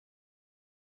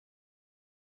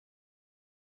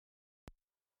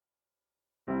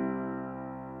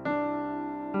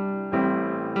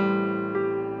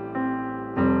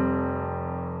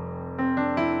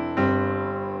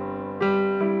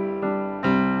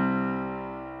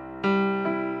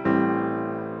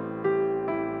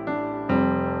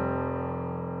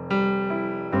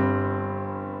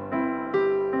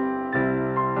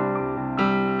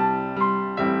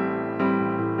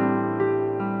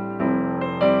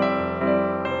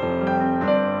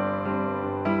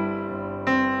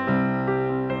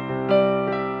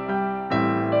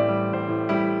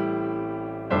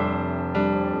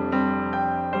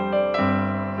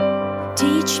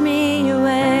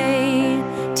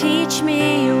teach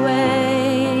me your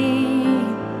way.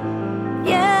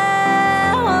 Yehovah,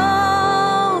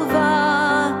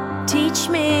 teach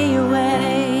me your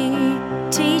way,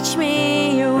 teach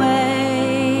me your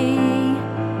way.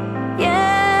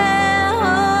 Yehovah,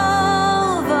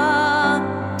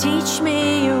 teach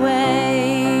me your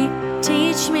way,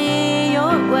 teach me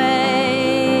your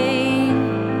way.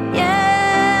 Yehovah,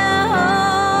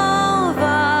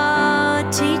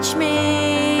 teach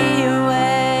me your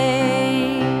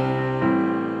way.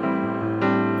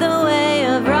 The way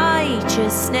of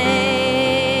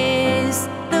righteousness,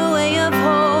 the way of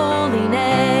holiness.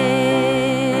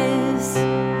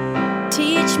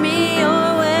 Teach me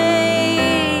your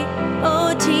way,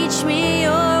 oh teach me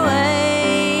your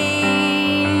way.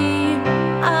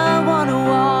 I want to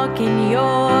walk in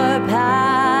your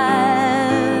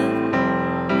path,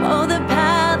 oh the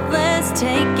path less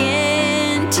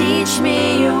taken. Teach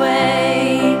me your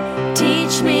way,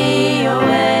 teach me your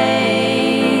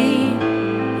way.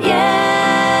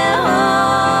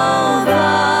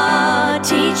 Yehovah,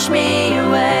 teach me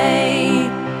your way,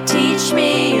 teach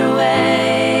me your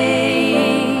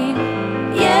way.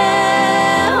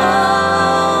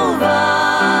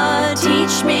 Yehovah,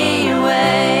 teach me your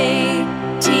way,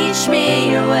 teach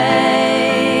me your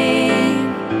way.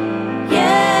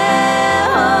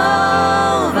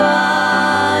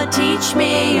 Yehovah, teach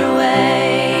me your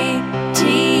way,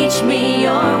 teach me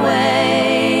your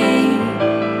way.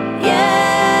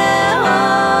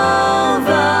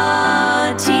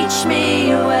 Yehovah, teach me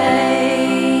your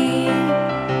way.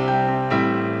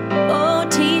 Oh,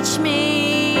 teach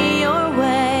me your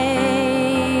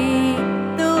way,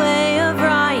 the way of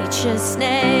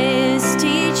righteousness.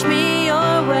 Teach me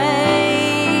your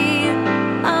way.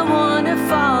 I want to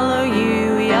follow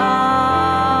you, Yah.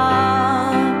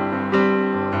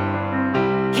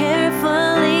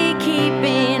 Carefully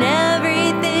keeping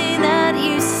everything that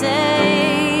you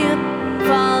say,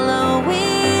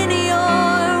 following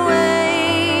your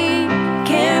way.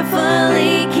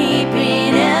 Carefully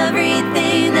keeping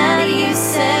everything that you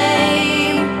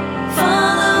say,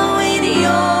 following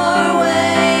your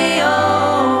way.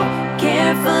 Oh,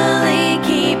 carefully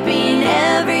keeping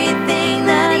everything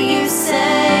that you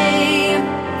say,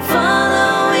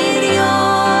 following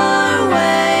your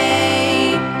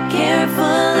way.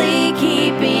 Carefully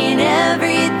keeping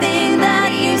everything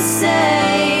that you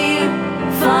say,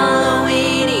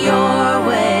 following your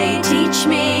way. Teach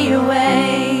me your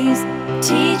ways,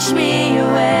 teach me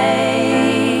your way.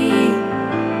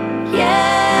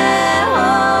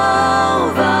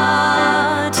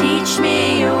 Yehovah, teach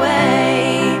me your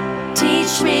way,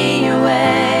 teach me your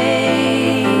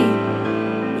way.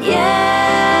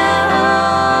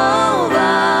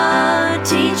 Yehovah,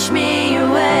 teach me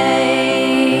your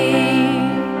way.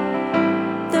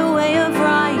 The way of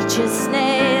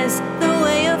righteousness, the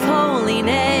way of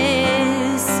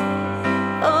holiness.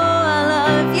 Oh, I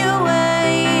love your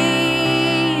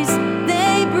ways.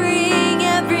 They bring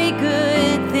every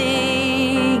good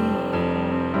thing.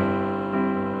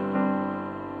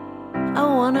 I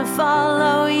want to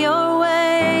follow your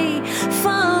way,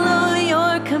 follow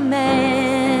your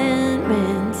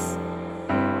commandments.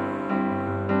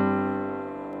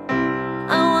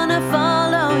 I want to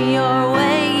follow your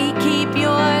way, keep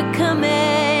your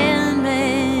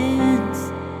commandments.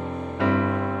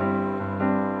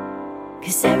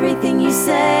 'Cause everything you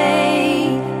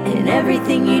say and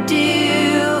everything you do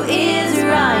is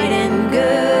right and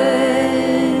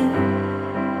good.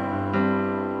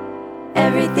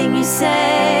 Everything you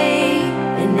say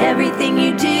and everything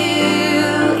you do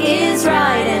is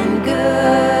right and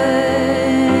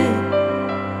good.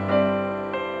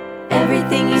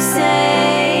 Everything you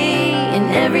say and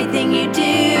everything you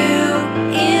do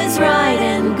is right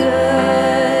and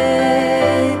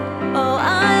good. Oh,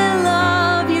 I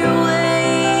love your ways.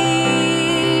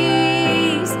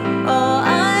 Oh,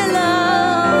 I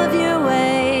love your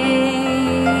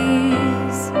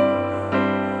ways.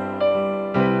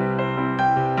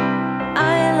 I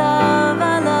love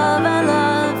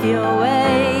your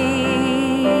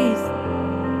ways.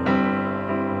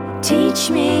 Teach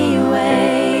me your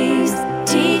ways,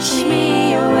 teach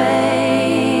me your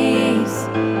ways.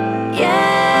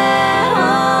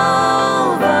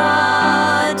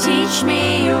 Yehovah, teach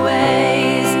me your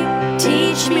ways,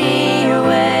 teach me your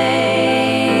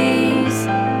ways.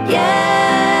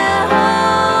 Yehovah,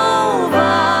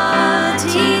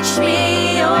 teach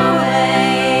me your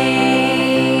ways.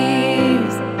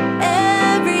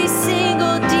 Every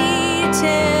single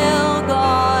detail,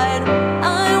 God, I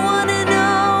want to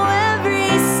know every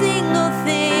single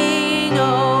thing.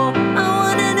 Oh, I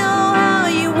want to know how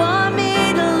you want me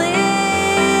to live,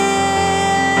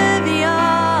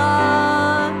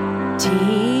 Yah.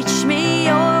 Teach me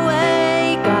your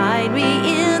way, guide me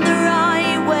in the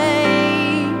right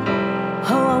way.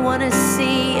 Oh, I want to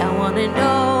see, I want to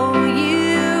know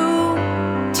you.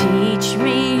 Teach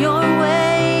me your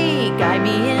way, guide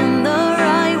me in the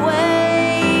right way.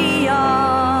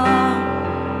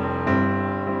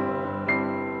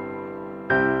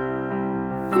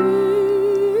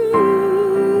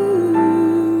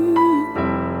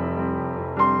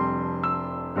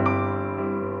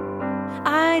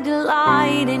 I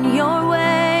delight in your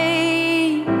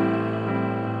way,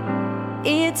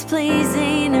 it's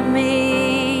pleasing to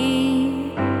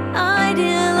me. I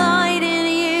delight in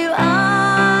you,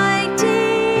 I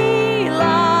delight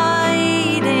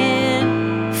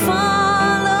in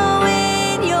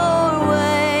following your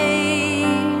way.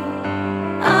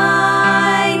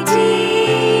 I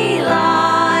delight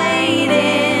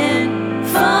in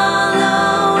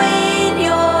following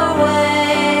your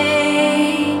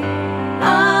way.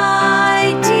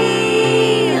 I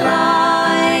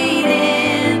delight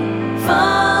in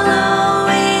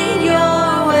following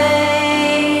your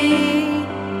way.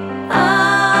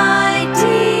 I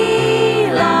delight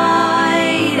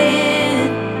in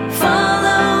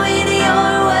following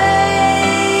your way.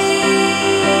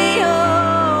 Oh,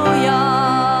 yeah.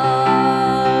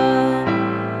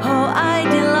 Oh, I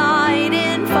delight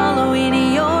in following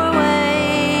your way.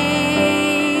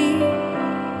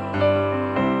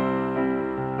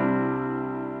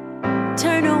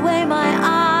 Turn away my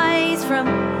eyes from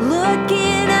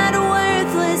looking at a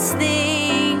worthless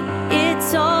thing.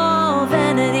 It's all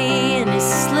vanity and is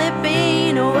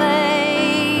slipping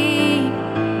away.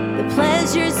 The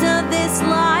pleasures of this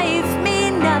life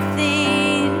mean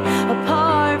nothing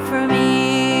apart from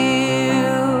you.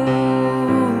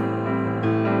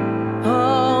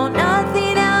 Oh,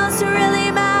 nothing else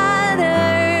really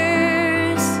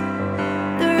matters.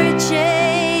 The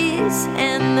riches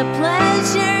and the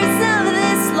pleasures of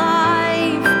this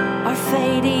life are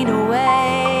fading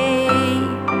away.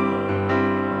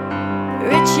 The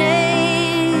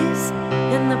riches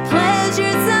and the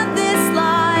pleasures of this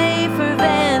life are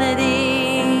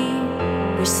vanity.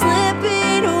 They're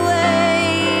slipping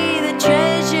away. The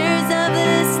treasures of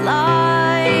this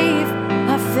life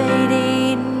are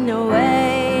fading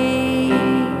away.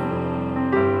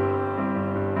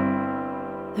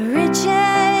 The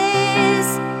riches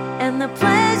and the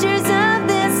pleasures of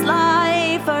this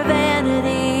life are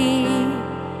vanity.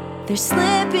 They're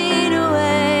slipping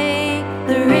away.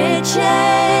 The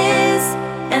riches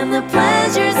and the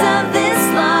pleasures of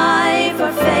this life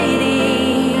are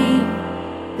fading.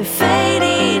 They're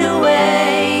fading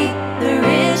away. The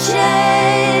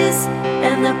riches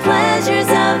and the pleasures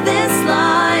of this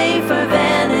life are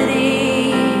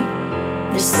vanity.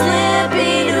 They're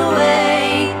slipping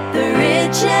away. The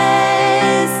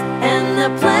riches and the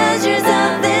pleasures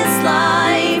of this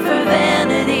life are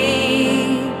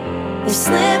vanity. They're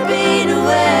slipping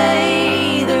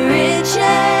away. The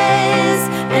riches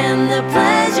and the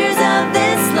pleasures of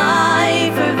this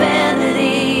life are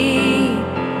vanity.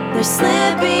 They're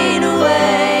slipping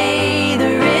away.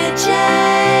 The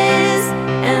riches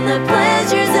and the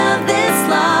pleasures of this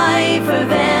life are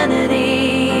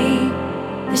vanity.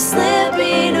 They're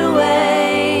slipping away.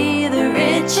 The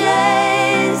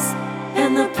riches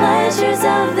and the pleasures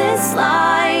of this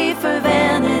life are vanity.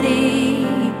 It's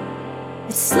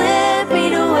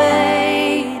slipping away. The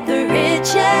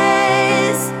riches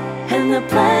and the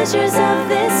pleasures of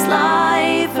this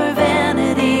life are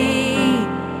vanity.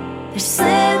 They're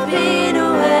slipping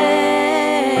away.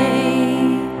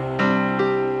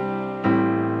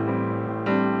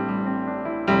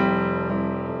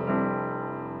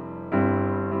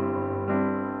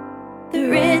 The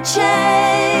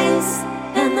riches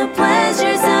and the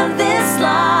pleasures of this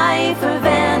life are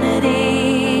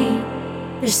vanity.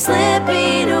 They're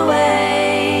slipping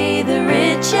away. The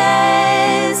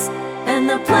riches and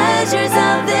the pleasures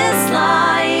of this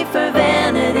life are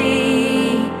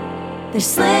vanity. They're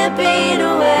slipping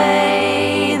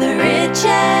away. The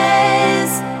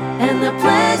riches and the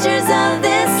pleasures of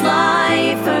this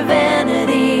life are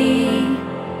vanity.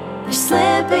 They're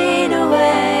slipping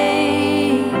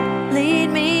away. Lead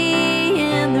me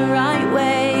in the right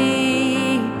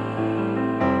way.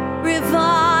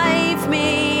 Revive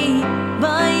me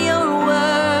by your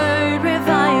word.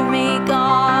 Revive me,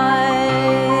 God.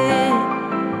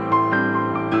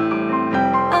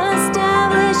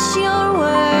 Establish your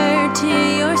word to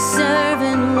your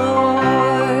servant, Lord.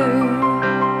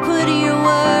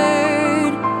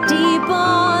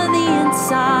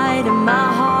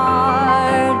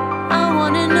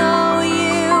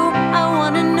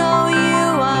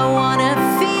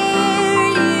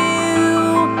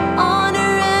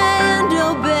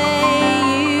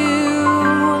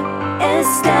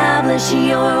 Establish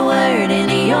your word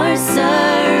in your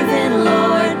servant,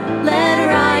 Lord. Let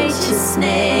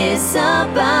righteousness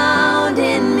abound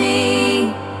in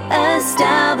me.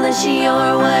 Establish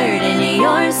your word in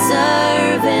your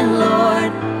servant,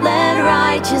 Lord. Let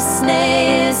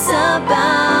righteousness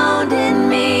abound in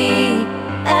me.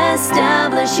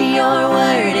 Establish your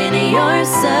word in your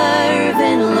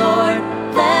servant, Lord.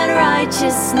 Let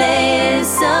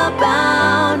righteousness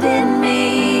abound in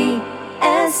me.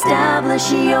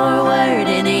 Establish your word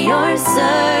in your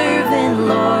servant,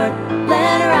 Lord.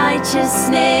 Let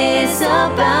righteousness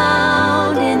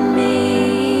abound in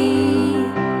me.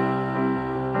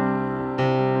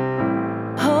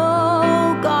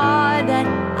 Oh God, that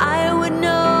I would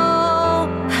know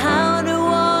how to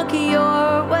walk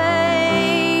your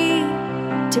way,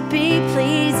 to be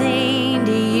pleasing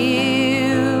to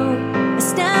you.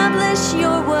 Establish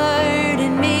your word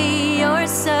in me, your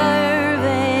servant.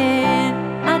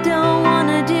 I don't want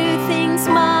to do things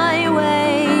my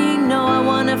way. No, I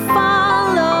want to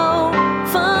follow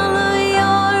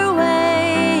your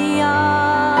way.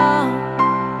 Yeah.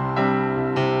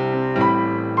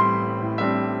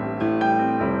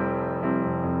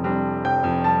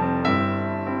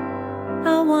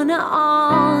 I want to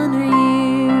honor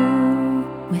you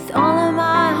with all of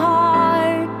my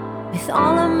heart, with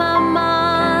all of my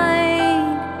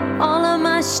mind, all of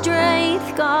my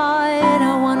strength, God.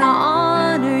 I want to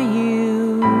honor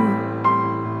you,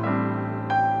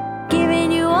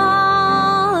 giving you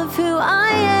all of who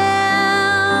I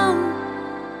am.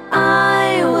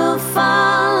 I will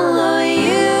follow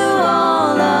you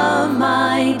all of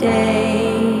my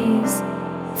days,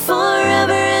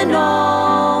 forever and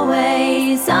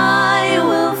always. I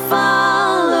will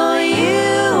follow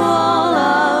you all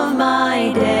of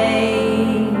my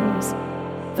days,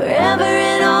 forever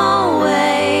and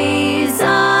always.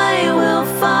 I will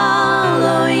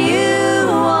follow you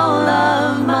all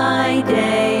of my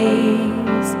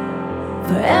days,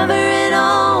 forever and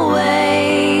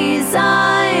always.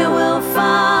 I will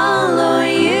follow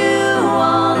you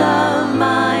all of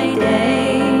my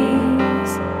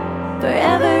days,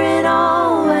 forever and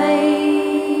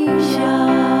always.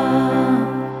 Yeah.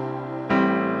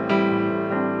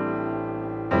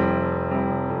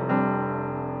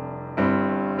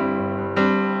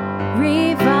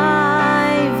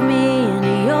 Revive me in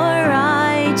your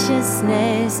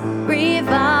righteousness.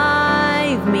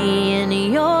 Revive me in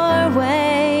your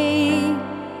way.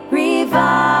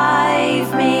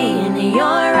 Revive me in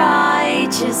your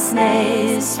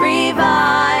righteousness.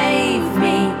 Revive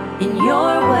me in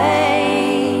your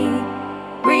way.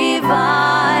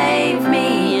 Revive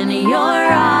me in your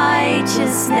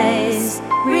righteousness.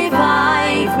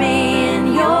 Revive me in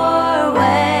your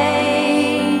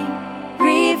way.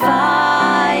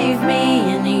 Revive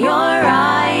me in your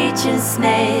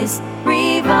righteousness.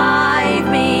 Revive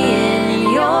me in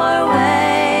your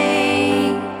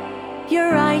way.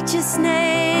 Your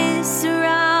righteousness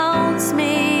surrounds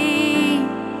me.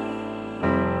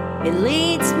 It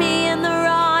leads me in the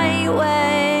right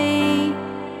way.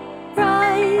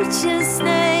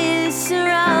 Righteousness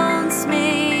surrounds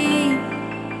me.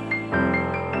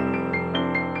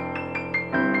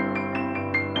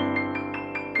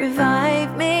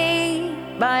 Revive me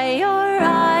by your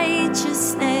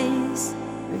righteousness.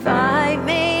 Revive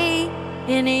me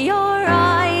in your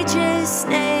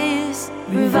righteousness.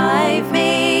 Revive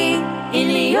me in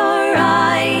your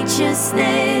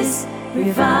righteousness.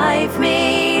 Revive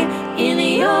me in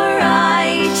your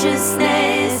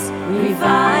righteousness.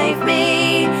 Revive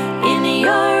me in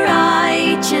your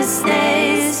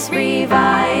righteousness.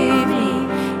 Revive me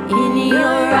in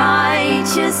your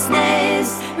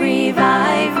righteousness.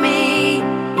 Revive me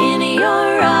in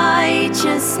your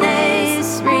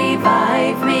righteousness.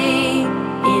 Revive me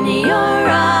in your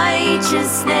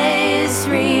righteousness.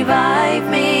 Revive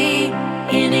me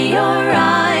in your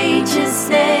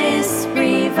righteousness.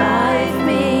 Revive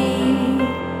me.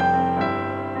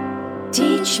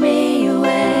 Teach me your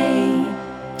way.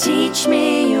 Teach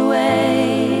me your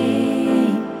way.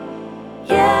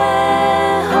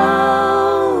 Yehovah,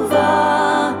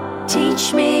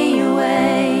 teach me your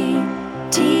way.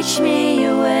 Teach me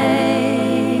your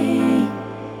way.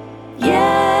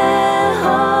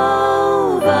 Yehovah,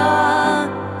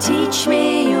 teach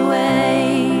me your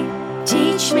way.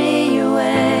 Teach me your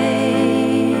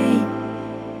way.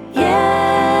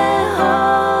 Yehovah,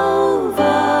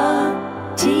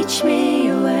 teach me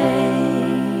your way.